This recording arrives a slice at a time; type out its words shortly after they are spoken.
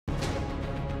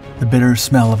The bitter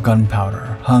smell of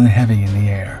gunpowder hung heavy in the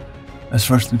air as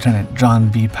First Lieutenant John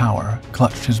V. Power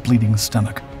clutched his bleeding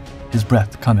stomach, his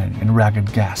breath coming in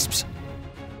ragged gasps.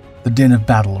 The din of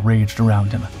battle raged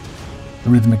around him, the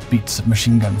rhythmic beats of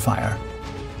machine gun fire,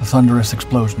 the thunderous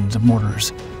explosions of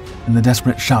mortars, and the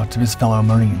desperate shouts of his fellow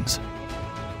Marines.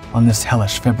 On this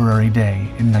hellish February day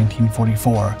in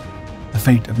 1944, the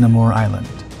fate of Namur Island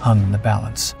hung in the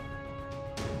balance.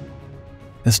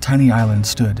 This tiny island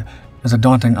stood as a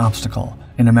daunting obstacle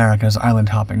in America's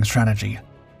island-hopping strategy.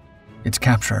 Its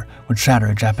capture would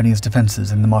shatter Japanese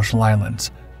defenses in the Marshall Islands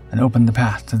and open the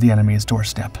path to the enemy's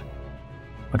doorstep.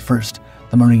 But first,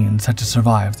 the Marines had to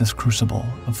survive this crucible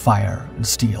of fire and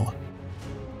steel.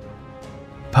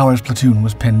 Power's platoon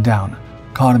was pinned down,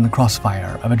 caught in the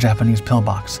crossfire of a Japanese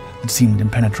pillbox that seemed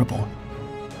impenetrable.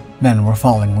 Men were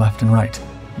falling left and right,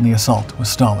 and the assault was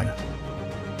stalling.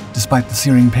 Despite the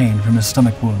searing pain from his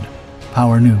stomach wound,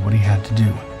 Power knew what he had to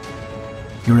do.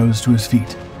 He rose to his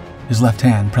feet, his left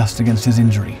hand pressed against his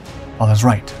injury, while his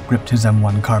right gripped his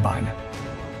M1 carbine.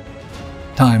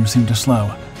 Time seemed to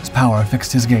slow as Power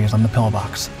fixed his gaze on the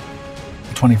pillbox.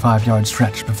 The 25-yard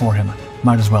stretch before him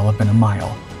might as well have been a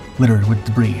mile, littered with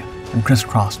debris and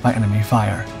crisscrossed by enemy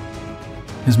fire.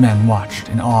 His men watched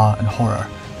in awe and horror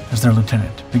as their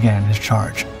lieutenant began his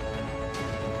charge.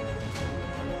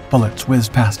 Bullets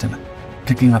whizzed past him,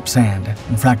 kicking up sand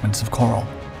and fragments of coral.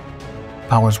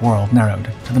 Power's world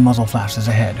narrowed to the muzzle flashes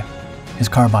ahead, his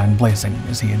carbine blazing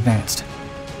as he advanced.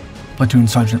 Platoon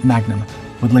Sergeant Magnum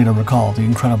would later recall the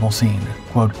incredible scene,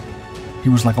 quote, "He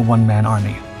was like a one-man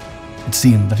army. It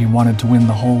seemed that he wanted to win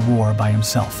the whole war by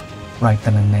himself, right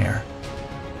then and there."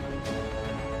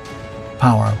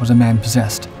 Power was a man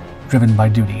possessed, driven by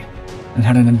duty, and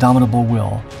had an indomitable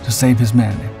will to save his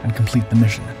men and complete the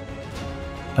mission.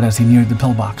 But as he neared the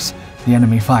pillbox, the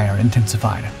enemy fire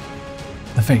intensified.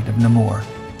 The fate of Namur,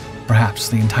 perhaps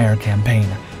the entire campaign,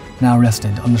 now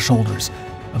rested on the shoulders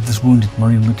of this wounded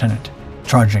Marine lieutenant,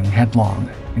 charging headlong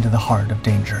into the heart of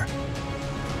danger.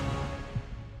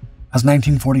 As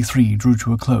 1943 drew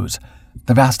to a close,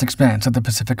 the vast expanse of the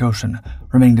Pacific Ocean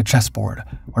remained a chessboard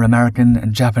where American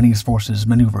and Japanese forces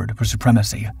maneuvered for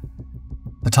supremacy.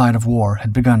 The tide of war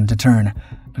had begun to turn,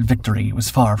 but victory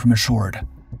was far from assured.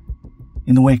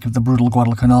 In the wake of the brutal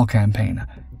Guadalcanal campaign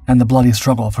and the bloody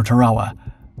struggle for Tarawa,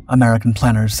 American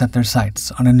planners set their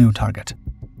sights on a new target,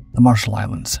 the Marshall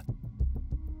Islands.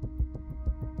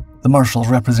 The Marshalls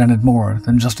represented more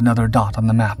than just another dot on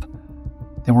the map.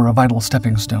 They were a vital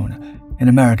stepping stone in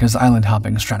America's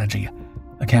island-hopping strategy,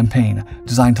 a campaign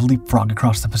designed to leapfrog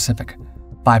across the Pacific,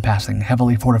 bypassing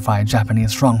heavily fortified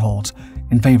Japanese strongholds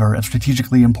in favor of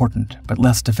strategically important but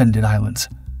less defended islands.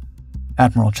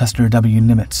 Admiral Chester W.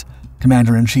 Nimitz,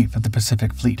 Commander-in-Chief of the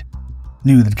Pacific Fleet,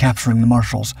 knew that capturing the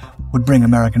Marshalls would bring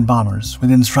American bombers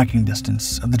within striking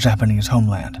distance of the Japanese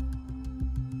homeland.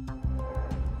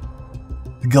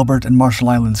 The Gilbert and Marshall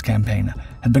Islands campaign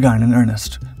had begun in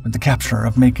earnest with the capture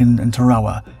of Macon and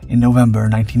Tarawa in November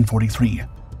 1943.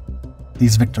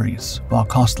 These victories, while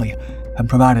costly, had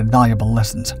provided valuable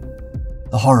lessons.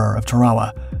 The horror of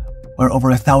Tarawa, where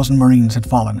over 1,000 Marines had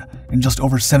fallen in just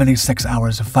over 76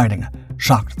 hours of fighting,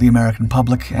 shocked the American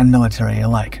public and military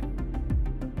alike.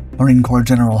 Marine Corps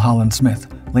General Holland Smith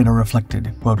later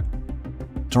reflected, quote,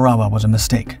 "Tarawa was a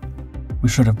mistake. We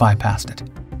should have bypassed it.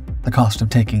 The cost of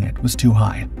taking it was too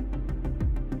high."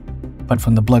 But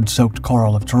from the blood-soaked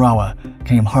coral of Tarawa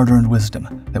came hard-earned wisdom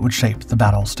that would shape the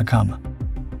battles to come.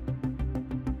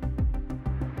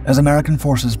 As American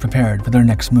forces prepared for their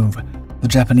next move, the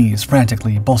Japanese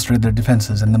frantically bolstered their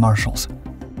defenses in the Marshalls.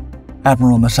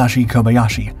 Admiral Masashi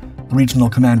Kobayashi, the regional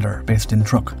commander based in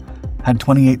Truk, had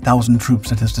 28,000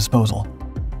 troops at his disposal.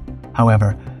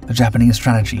 However, the Japanese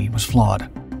strategy was flawed.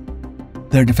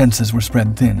 Their defenses were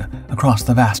spread thin across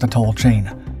the vast atoll chain,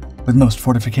 with most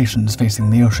fortifications facing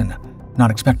the ocean,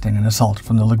 not expecting an assault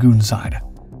from the lagoon side.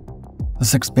 The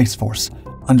 6th Base Force,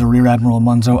 under Rear Admiral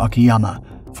Monzo Akiyama,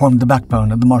 formed the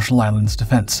backbone of the Marshall Islands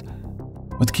defense,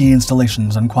 with key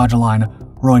installations on Kwajalein,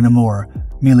 Roy Namur,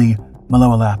 Mili,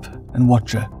 Maloelap, and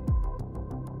Wotje.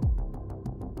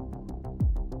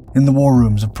 In the war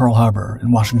rooms of Pearl Harbor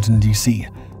in Washington, D.C.,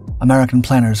 American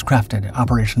planners crafted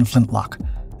Operation Flintlock,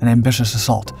 an ambitious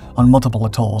assault on multiple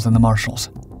atolls in the Marshalls.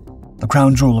 The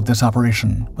crown jewel of this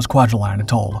operation was Kwajalein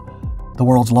Atoll, the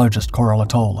world's largest coral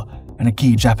atoll and a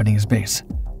key Japanese base.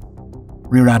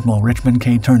 Rear Admiral Richmond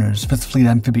K. Turner's 5th Fleet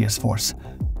Amphibious Force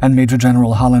and Major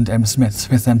General Holland M. Smith's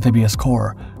 5th Amphibious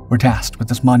Corps were tasked with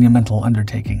this monumental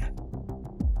undertaking.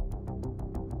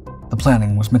 The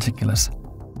planning was meticulous.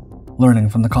 Learning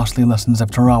from the costly lessons of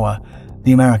Tarawa,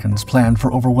 the Americans planned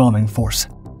for overwhelming force.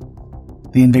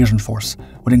 The invasion force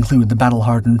would include the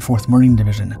battle-hardened 4th Marine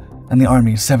Division and the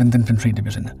Army's 7th Infantry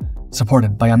Division,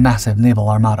 supported by a massive naval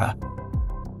armada.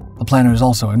 The planners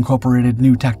also incorporated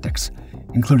new tactics,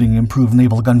 including improved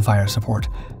naval gunfire support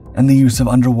and the use of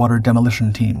underwater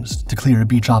demolition teams to clear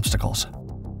beach obstacles.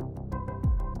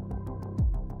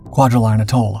 Kwajalein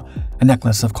Atoll, a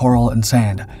necklace of coral and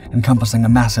sand encompassing a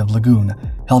massive lagoon,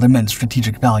 held immense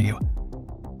strategic value.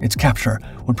 Its capture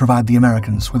would provide the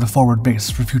Americans with a forward base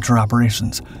for future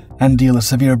operations and deal a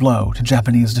severe blow to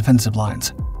Japanese defensive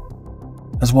lines.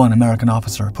 As one American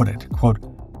officer put it, quote,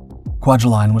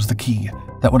 "Kwajalein was the key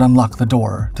that would unlock the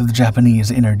door to the Japanese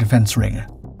inner defense ring."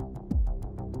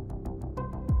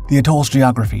 The atoll's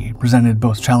geography presented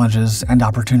both challenges and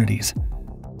opportunities.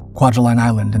 Kwajalein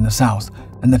Island in the south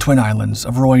and the twin islands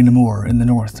of Roy Namur in the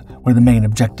north were the main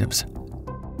objectives.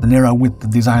 The narrow width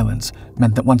of these islands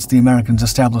meant that once the Americans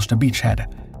established a beachhead,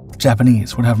 the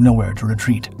Japanese would have nowhere to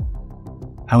retreat.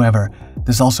 However,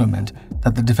 this also meant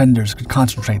that the defenders could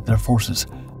concentrate their forces,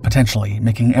 potentially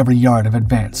making every yard of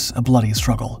advance a bloody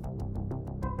struggle.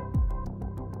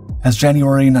 As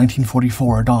January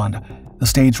 1944 dawned, the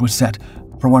stage was set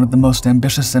for one of the most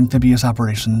ambitious amphibious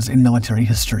operations in military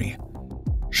history.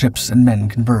 Ships and men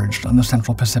converged on the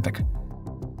Central Pacific.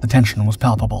 The tension was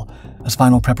palpable as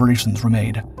final preparations were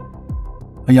made.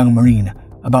 A young Marine,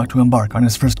 about to embark on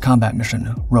his first combat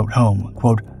mission, wrote home,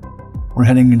 quote, "We're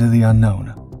heading into the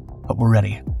unknown, but we're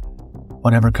ready.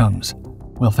 Whatever comes,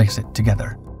 we'll face it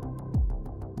together."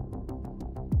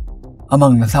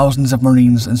 Among the thousands of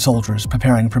Marines and soldiers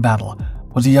preparing for battle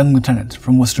was a young lieutenant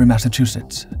from Worcester,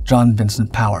 Massachusetts, John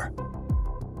Vincent Power.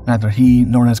 Neither he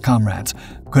nor his comrades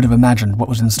could have imagined what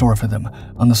was in store for them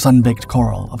on the sun-baked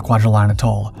coral of Kwajalein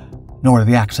Atoll, nor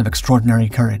the acts of extraordinary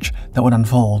courage that would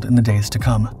unfold in the days to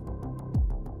come.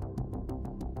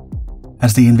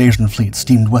 As the invasion fleet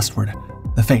steamed westward,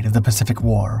 the fate of the Pacific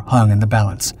War hung in the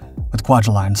balance, with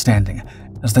Kwajalein standing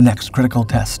as the next critical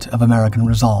test of American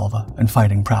resolve and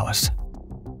fighting prowess.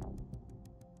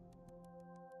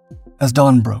 As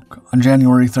dawn broke on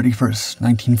January 31st,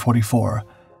 1944,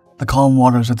 the calm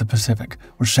waters of the Pacific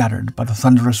were shattered by the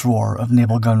thunderous roar of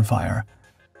naval gunfire.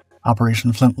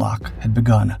 Operation Flintlock had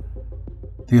begun.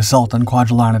 The assault on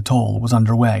Kwajalein Atoll was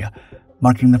underway,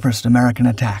 marking the first American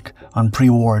attack on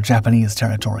pre-war Japanese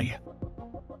territory.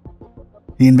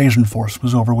 The invasion force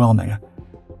was overwhelming.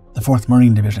 The 4th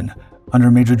Marine Division, under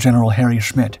Major General Harry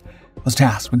Schmidt, was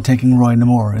tasked with taking Roy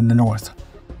Namur in the north,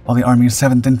 while the Army's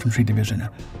 7th Infantry Division,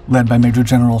 led by Major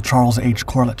General Charles H.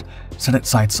 Corlett, set its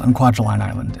sights on Kwajalein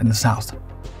Island in the south.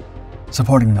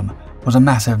 Supporting them was a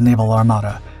massive naval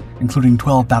armada, including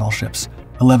 12 battleships,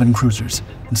 11 cruisers,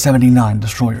 and 79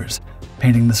 destroyers,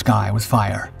 painting the sky with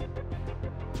fire.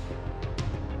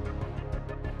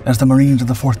 As the Marines of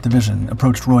the 4th Division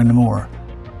approached Roy Namur,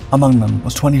 among them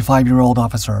was 25-year-old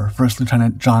officer First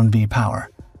Lieutenant John B. Power.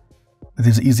 With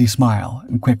his easy smile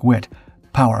and quick wit,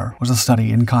 Power was a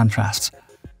study in contrasts,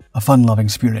 a fun-loving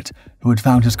spirit who had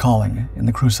found his calling in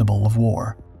the crucible of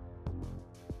war.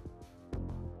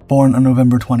 Born on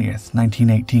November 20th,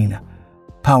 1918,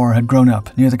 Power had grown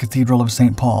up near the Cathedral of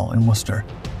St. Paul in Worcester.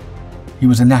 He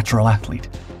was a natural athlete,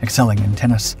 excelling in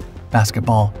tennis,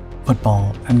 basketball,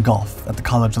 football, and golf at the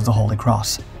College of the Holy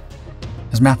Cross.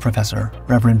 His math professor,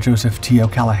 Reverend Joseph T.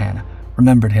 O'Callahan,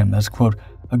 remembered him as, quote,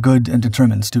 "a good and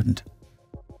determined student."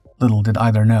 Little did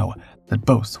either know that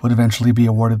both would eventually be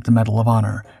awarded the Medal of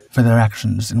Honor for their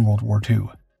actions in World War II.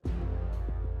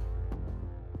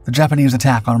 The Japanese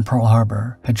attack on Pearl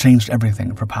Harbor had changed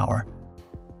everything for Power.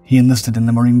 He enlisted in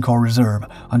the Marine Corps Reserve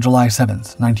on July 7,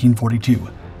 1942,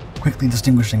 quickly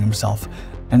distinguishing himself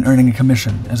and earning a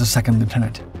commission as a second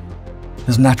lieutenant.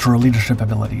 His natural leadership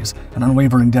abilities and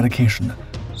unwavering dedication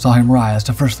saw him rise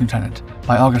to first lieutenant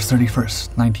by August 31,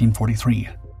 1943.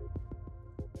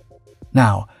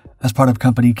 Now, as part of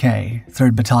Company K,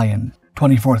 3rd Battalion,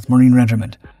 24th Marine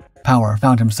Regiment, Power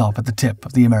found himself at the tip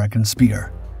of the American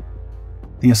spear.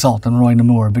 The assault on Roy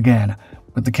Namur began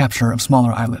with the capture of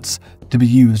smaller islets to be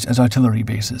used as artillery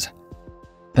bases.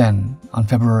 Then, on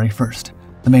February 1st,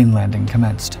 the main landing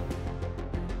commenced.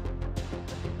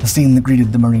 The scene that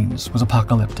greeted the Marines was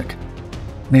apocalyptic.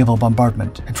 Naval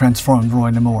bombardment had transformed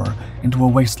Roy Namur into a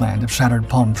wasteland of shattered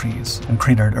palm trees and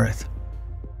cratered earth.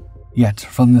 Yet,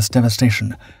 from this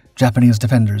devastation, Japanese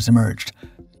defenders emerged,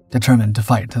 determined to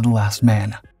fight to the last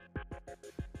man.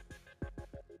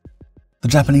 The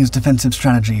Japanese defensive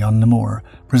strategy on Namur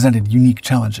presented unique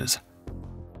challenges.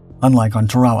 Unlike on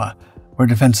Tarawa, where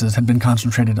defenses had been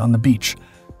concentrated on the beach,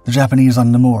 the Japanese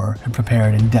on Namur had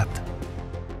prepared in depth.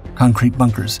 Concrete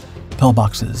bunkers,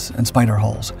 pillboxes, and spider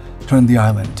holes turned the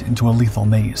island into a lethal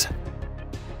maze.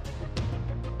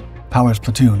 Power's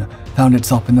platoon found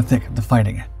itself in the thick of the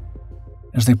fighting.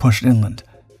 As they pushed inland,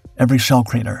 every shell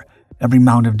crater, every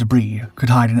mound of debris could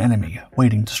hide an enemy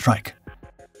waiting to strike.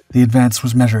 The advance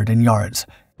was measured in yards,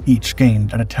 each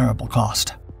gained at a terrible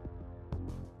cost.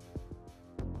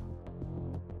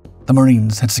 The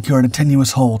Marines had secured a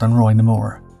tenuous hold on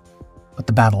Namur, but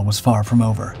the battle was far from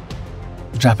over.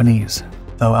 The Japanese,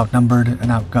 though outnumbered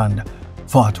and outgunned,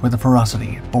 fought with a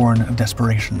ferocity born of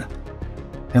desperation.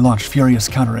 They launched furious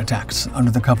counterattacks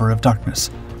under the cover of darkness,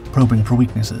 probing for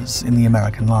weaknesses in the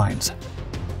American lines.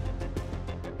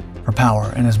 For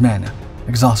Power and his men,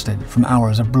 exhausted from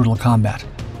hours of brutal combat,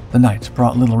 the night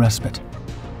brought little respite.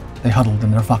 They huddled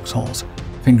in their foxholes,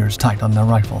 fingers tight on their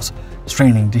rifles,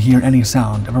 straining to hear any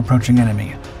sound of approaching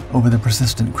enemy over the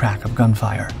persistent crack of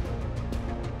gunfire.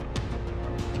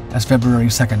 As February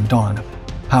 2nd dawned,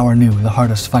 Power knew the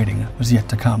hardest fighting was yet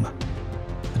to come.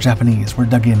 The Japanese were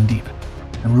dug in deep,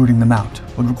 and rooting them out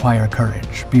would require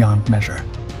courage beyond measure.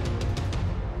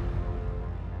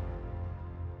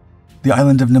 The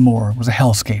island of Namur was a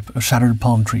hellscape of shattered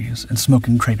palm trees and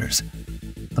smoking craters.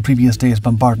 The previous day's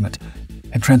bombardment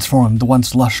had transformed the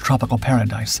once lush tropical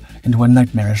paradise into a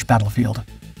nightmarish battlefield.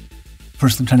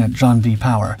 First Lieutenant John V.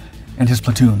 Power and his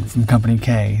platoon from Company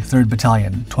K, 3rd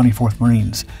Battalion, 24th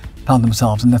Marines, found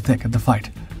themselves in the thick of the fight,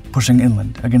 pushing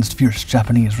inland against fierce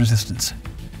Japanese resistance.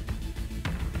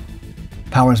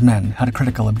 Power's men had a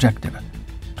critical objective: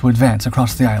 to advance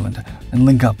across the island and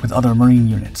link up with other Marine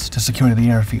units to secure the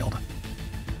airfield.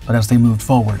 But as they moved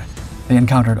forward, they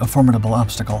encountered a formidable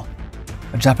obstacle: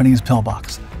 a Japanese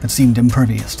pillbox that seemed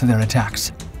impervious to their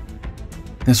attacks.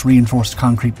 This reinforced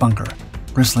concrete bunker,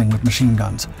 bristling with machine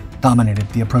guns, dominated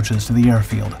the approaches to the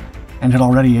airfield and had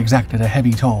already exacted a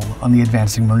heavy toll on the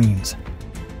advancing Marines.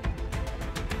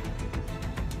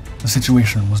 The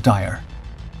situation was dire.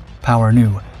 Power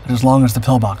knew that as long as the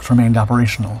pillbox remained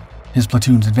operational, his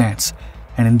platoon's advance,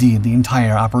 and indeed the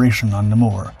entire operation on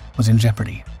Namur, was in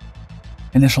jeopardy.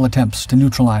 Initial attempts to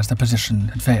neutralize the position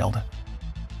had failed.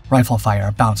 Rifle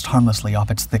fire bounced harmlessly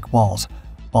off its thick walls,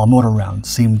 while mortar rounds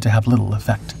seemed to have little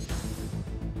effect.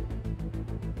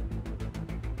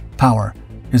 Power,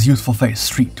 his youthful face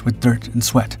streaked with dirt and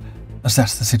sweat,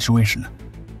 assessed the situation.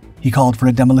 He called for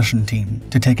a demolition team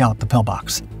to take out the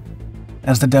pillbox.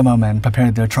 As the demo men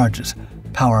prepared their charges,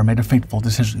 Power made a fateful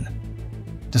decision.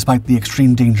 Despite the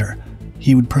extreme danger,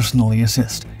 he would personally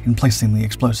assist in placing the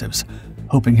explosives,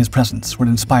 hoping his presence would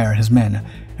inspire his men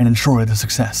and ensure the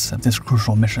success of this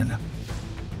crucial mission.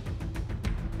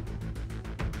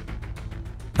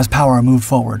 As Power moved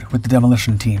forward with the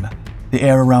demolition team, the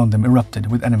air around them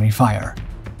erupted with enemy fire.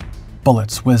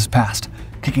 Bullets whizzed past,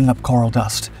 kicking up coral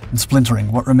dust and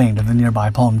splintering what remained of the nearby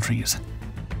palm trees.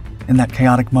 In that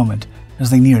chaotic moment, as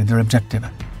they neared their objective,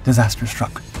 disaster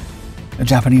struck. A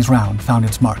Japanese round found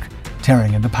its mark,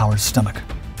 tearing into Power's stomach.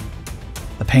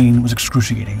 The pain was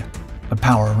excruciating, but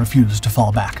Power refused to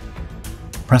fall back.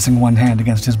 Pressing one hand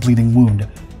against his bleeding wound,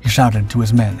 he shouted to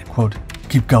his men, quote,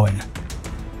 "Keep going."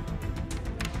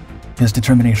 His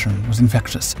determination was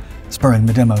infectious, spurring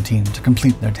the demo team to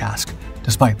complete their task,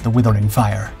 despite the withering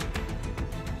fire.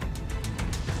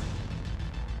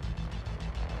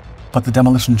 But the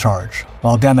demolition charge,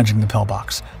 while damaging the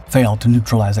pillbox, failed to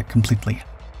neutralize it completely.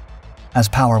 As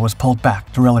Power was pulled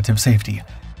back to relative safety,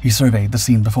 he surveyed the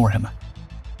scene before him.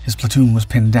 His platoon was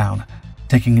pinned down,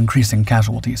 taking increasing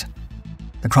casualties.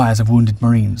 The cries of wounded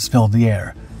Marines filled the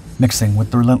air, mixing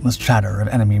with the relentless chatter of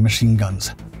enemy machine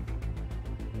guns.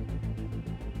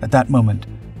 At that moment,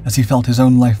 as he felt his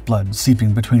own lifeblood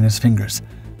seeping between his fingers,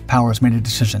 Powers made a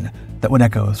decision that would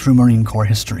echo through Marine Corps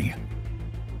history.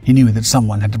 He knew that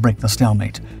someone had to break the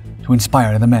stalemate, to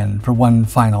inspire the men for one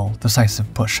final,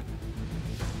 decisive push.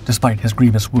 Despite his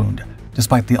grievous wound,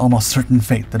 despite the almost certain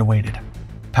fate that awaited,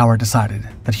 Power decided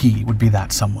that he would be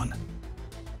that someone.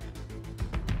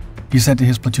 He said to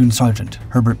his platoon sergeant,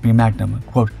 Herbert B. Magnum,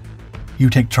 quote, "You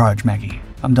take charge, Maggie.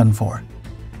 I'm done for."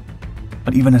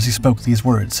 But even as he spoke these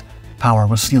words, Power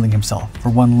was steeling himself for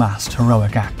one last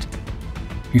heroic act.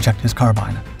 He checked his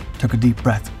carbine, took a deep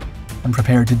breath, and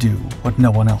prepared to do what no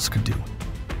one else could do.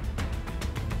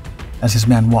 As his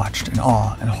men watched in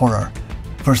awe and horror,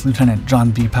 First Lieutenant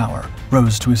John V. Power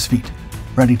rose to his feet,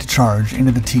 ready to charge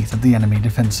into the teeth of the enemy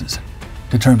defenses,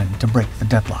 determined to break the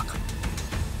deadlock.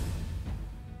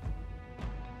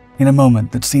 In a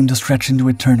moment that seemed to stretch into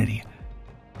eternity,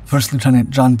 First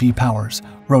Lieutenant John V. Powers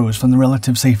rose from the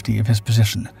relative safety of his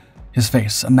position, his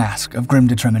face a mask of grim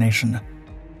determination.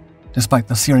 Despite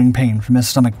the searing pain from his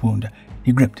stomach wound,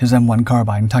 he gripped his M1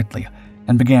 carbine tightly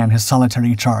and began his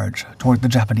solitary charge toward the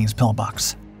Japanese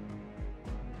pillbox.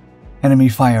 Enemy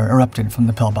fire erupted from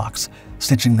the pillbox,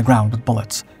 stitching the ground with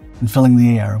bullets, and filling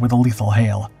the air with a lethal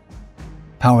hail.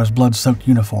 Power's blood-soaked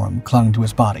uniform clung to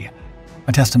his body,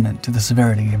 a testament to the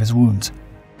severity of his wounds.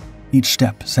 Each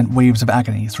step sent waves of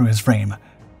agony through his frame,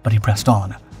 but he pressed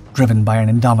on, driven by an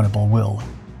indomitable will.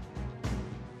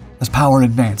 As Power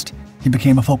advanced, he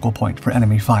became a focal point for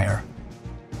enemy fire.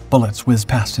 Bullets whizzed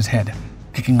past his head,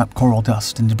 kicking up coral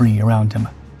dust and debris around him.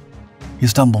 He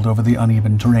stumbled over the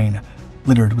uneven terrain,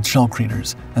 littered with shell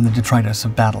craters and the detritus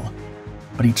of battle,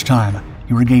 but each time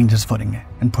he regained his footing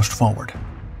and pushed forward.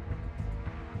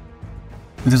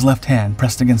 With his left hand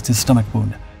pressed against his stomach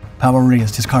wound, Power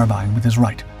raised his carbine with his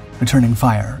right, returning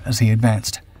fire as he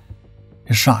advanced.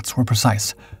 His shots were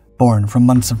precise, born from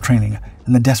months of training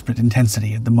and the desperate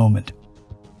intensity of the moment.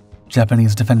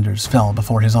 Japanese defenders fell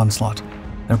before his onslaught,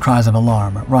 their cries of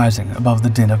alarm rising above the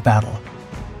din of battle.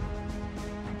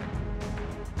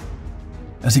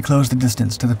 As he closed the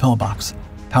distance to the pillbox,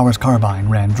 Power's carbine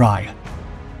ran dry.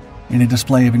 In a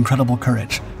display of incredible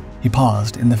courage, he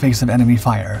paused in the face of enemy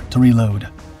fire to reload.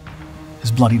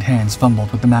 His bloodied hands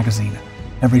fumbled with the magazine,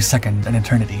 every second an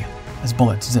eternity, as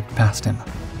bullets zipped past him.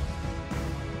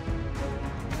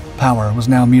 Power was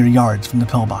now mere yards from the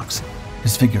pillbox,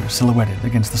 his figure silhouetted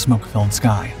against the smoke-filled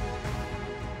sky.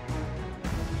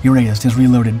 He raised his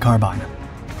reloaded carbine,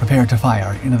 prepared to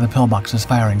fire into the pillbox's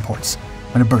firing ports,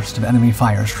 when a burst of enemy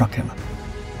fire struck him.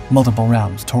 Multiple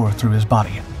rounds tore through his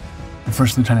body. And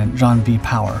First Lieutenant John V.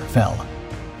 Power fell,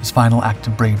 his final act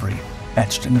of bravery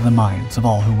etched into the minds of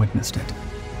all who witnessed it.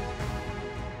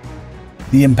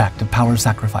 The impact of Power's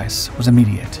sacrifice was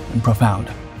immediate and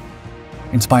profound.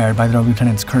 Inspired by their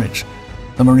lieutenant's courage,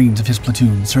 the Marines of his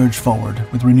platoon surged forward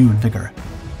with renewed vigor.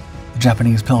 The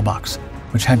Japanese pillbox,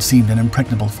 which had seemed an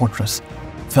impregnable fortress,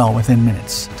 fell within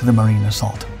minutes to the Marine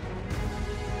assault.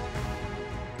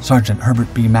 Sergeant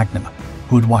Herbert B. Magnum,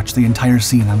 who had watched the entire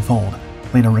scene unfold,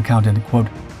 later recounted, quote,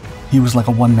 "He was like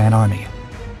a one-man army.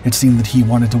 It seemed that he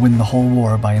wanted to win the whole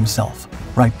war by himself,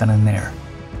 right then and there."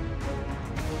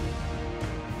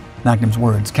 Magnum's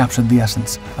words captured the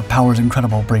essence of Power's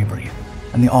incredible bravery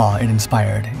and the awe it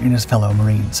inspired in his fellow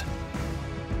Marines.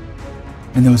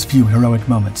 In those few heroic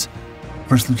moments,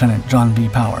 First Lieutenant John V.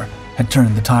 Power had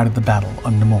turned the tide of the battle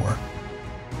on Namur.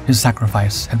 His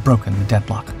sacrifice had broken the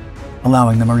deadlock,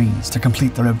 allowing the Marines to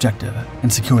complete their objective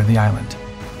and secure the island.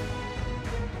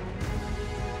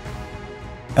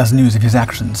 As news of his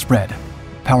actions spread,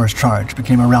 Power's charge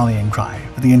became a rallying cry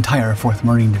for the entire 4th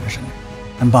Marine Division,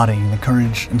 embodying the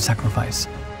courage and sacrifice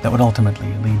that would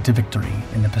ultimately lead to victory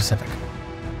in the Pacific.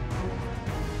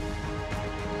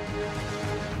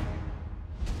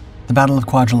 The Battle of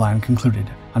Kwajalein concluded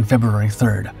on February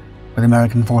 3rd, with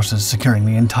American forces securing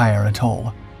the entire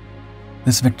atoll.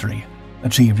 This victory,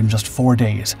 achieved in just 4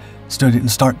 days, stood in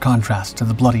stark contrast to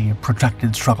the bloody,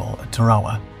 protracted struggle at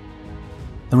Tarawa.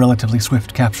 The relatively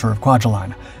swift capture of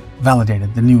Kwajalein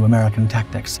validated the new American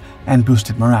tactics and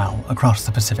boosted morale across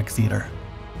the Pacific theater.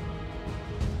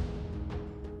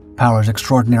 Power's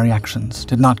extraordinary actions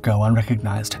did not go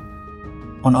unrecognized.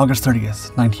 On August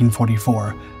 30th,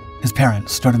 1944, his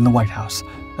parents stood in the White House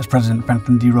as President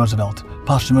Franklin D. Roosevelt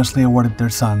posthumously awarded their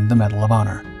son the Medal of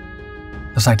Honor.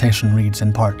 The citation reads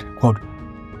in part, quote,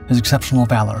 "His exceptional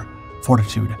valor,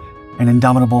 fortitude, and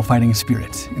indomitable fighting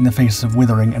spirit in the face of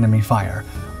withering enemy fire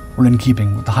were in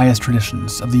keeping with the highest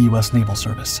traditions of the U.S. Naval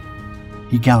Service.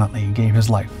 He gallantly gave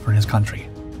his life for his country."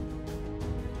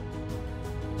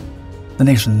 The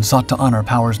nation sought to honor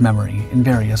Power's memory in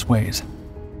various ways.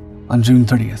 On June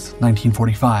 30th,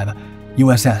 1945,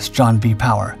 USS John B.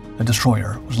 Power, a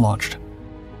destroyer, was launched.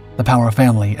 The Power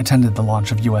family attended the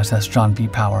launch of USS John B.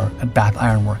 Power at Bath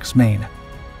Iron Works, Maine.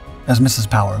 As Mrs.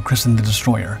 Power christened the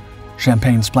destroyer,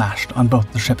 champagne splashed on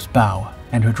both the ship's bow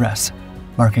and her dress,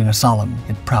 marking a solemn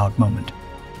yet proud moment.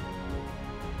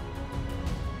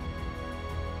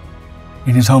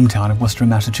 In his hometown of Worcester,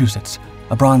 Massachusetts,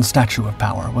 a bronze statue of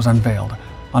Power was unveiled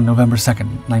on November 2nd,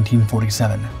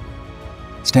 1947.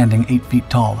 Standing 8 feet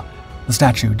tall, the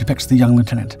statue depicts the young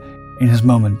lieutenant in his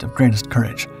moment of greatest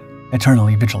courage,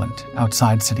 eternally vigilant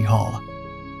outside City Hall.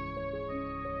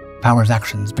 Power's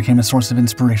actions became a source of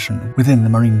inspiration within the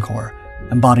Marine Corps,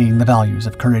 embodying the values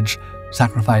of courage,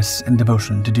 sacrifice, and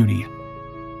devotion to duty.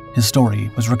 His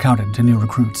story was recounted to new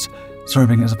recruits,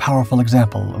 serving as a powerful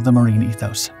example of the Marine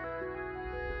ethos.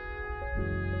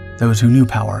 Those who knew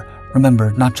Power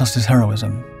remembered not just his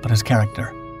heroism, but his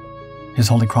character. His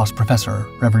Holy Cross professor,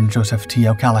 Reverend Joseph T.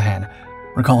 O'Callaghan,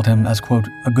 recalled him as, quote,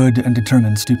 "a good and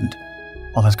determined student,"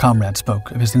 while his comrades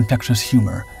spoke of his infectious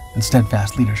humor and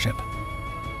steadfast leadership.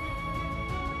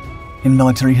 In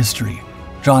military history,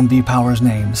 John B. Power's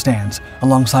name stands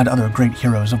alongside other great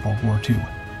heroes of World War II.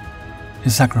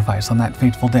 His sacrifice on that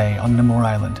fateful day on Namur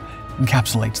Island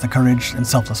encapsulates the courage and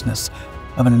selflessness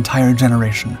of an entire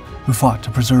generation who fought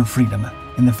to preserve freedom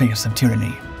in the face of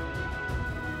tyranny.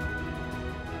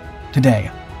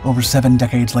 Today, over 7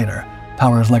 decades later,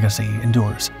 Power's legacy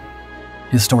endures.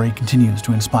 His story continues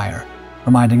to inspire,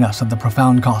 reminding us of the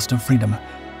profound cost of freedom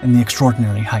and the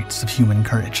extraordinary heights of human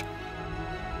courage.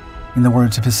 In the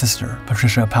words of his sister,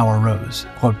 Patricia Power Rose,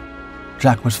 quote,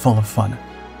 "Jack was full of fun.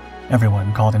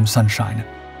 Everyone called him Sunshine.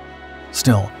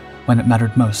 Still, when it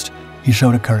mattered most, he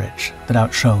showed a courage that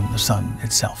outshone the sun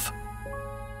itself."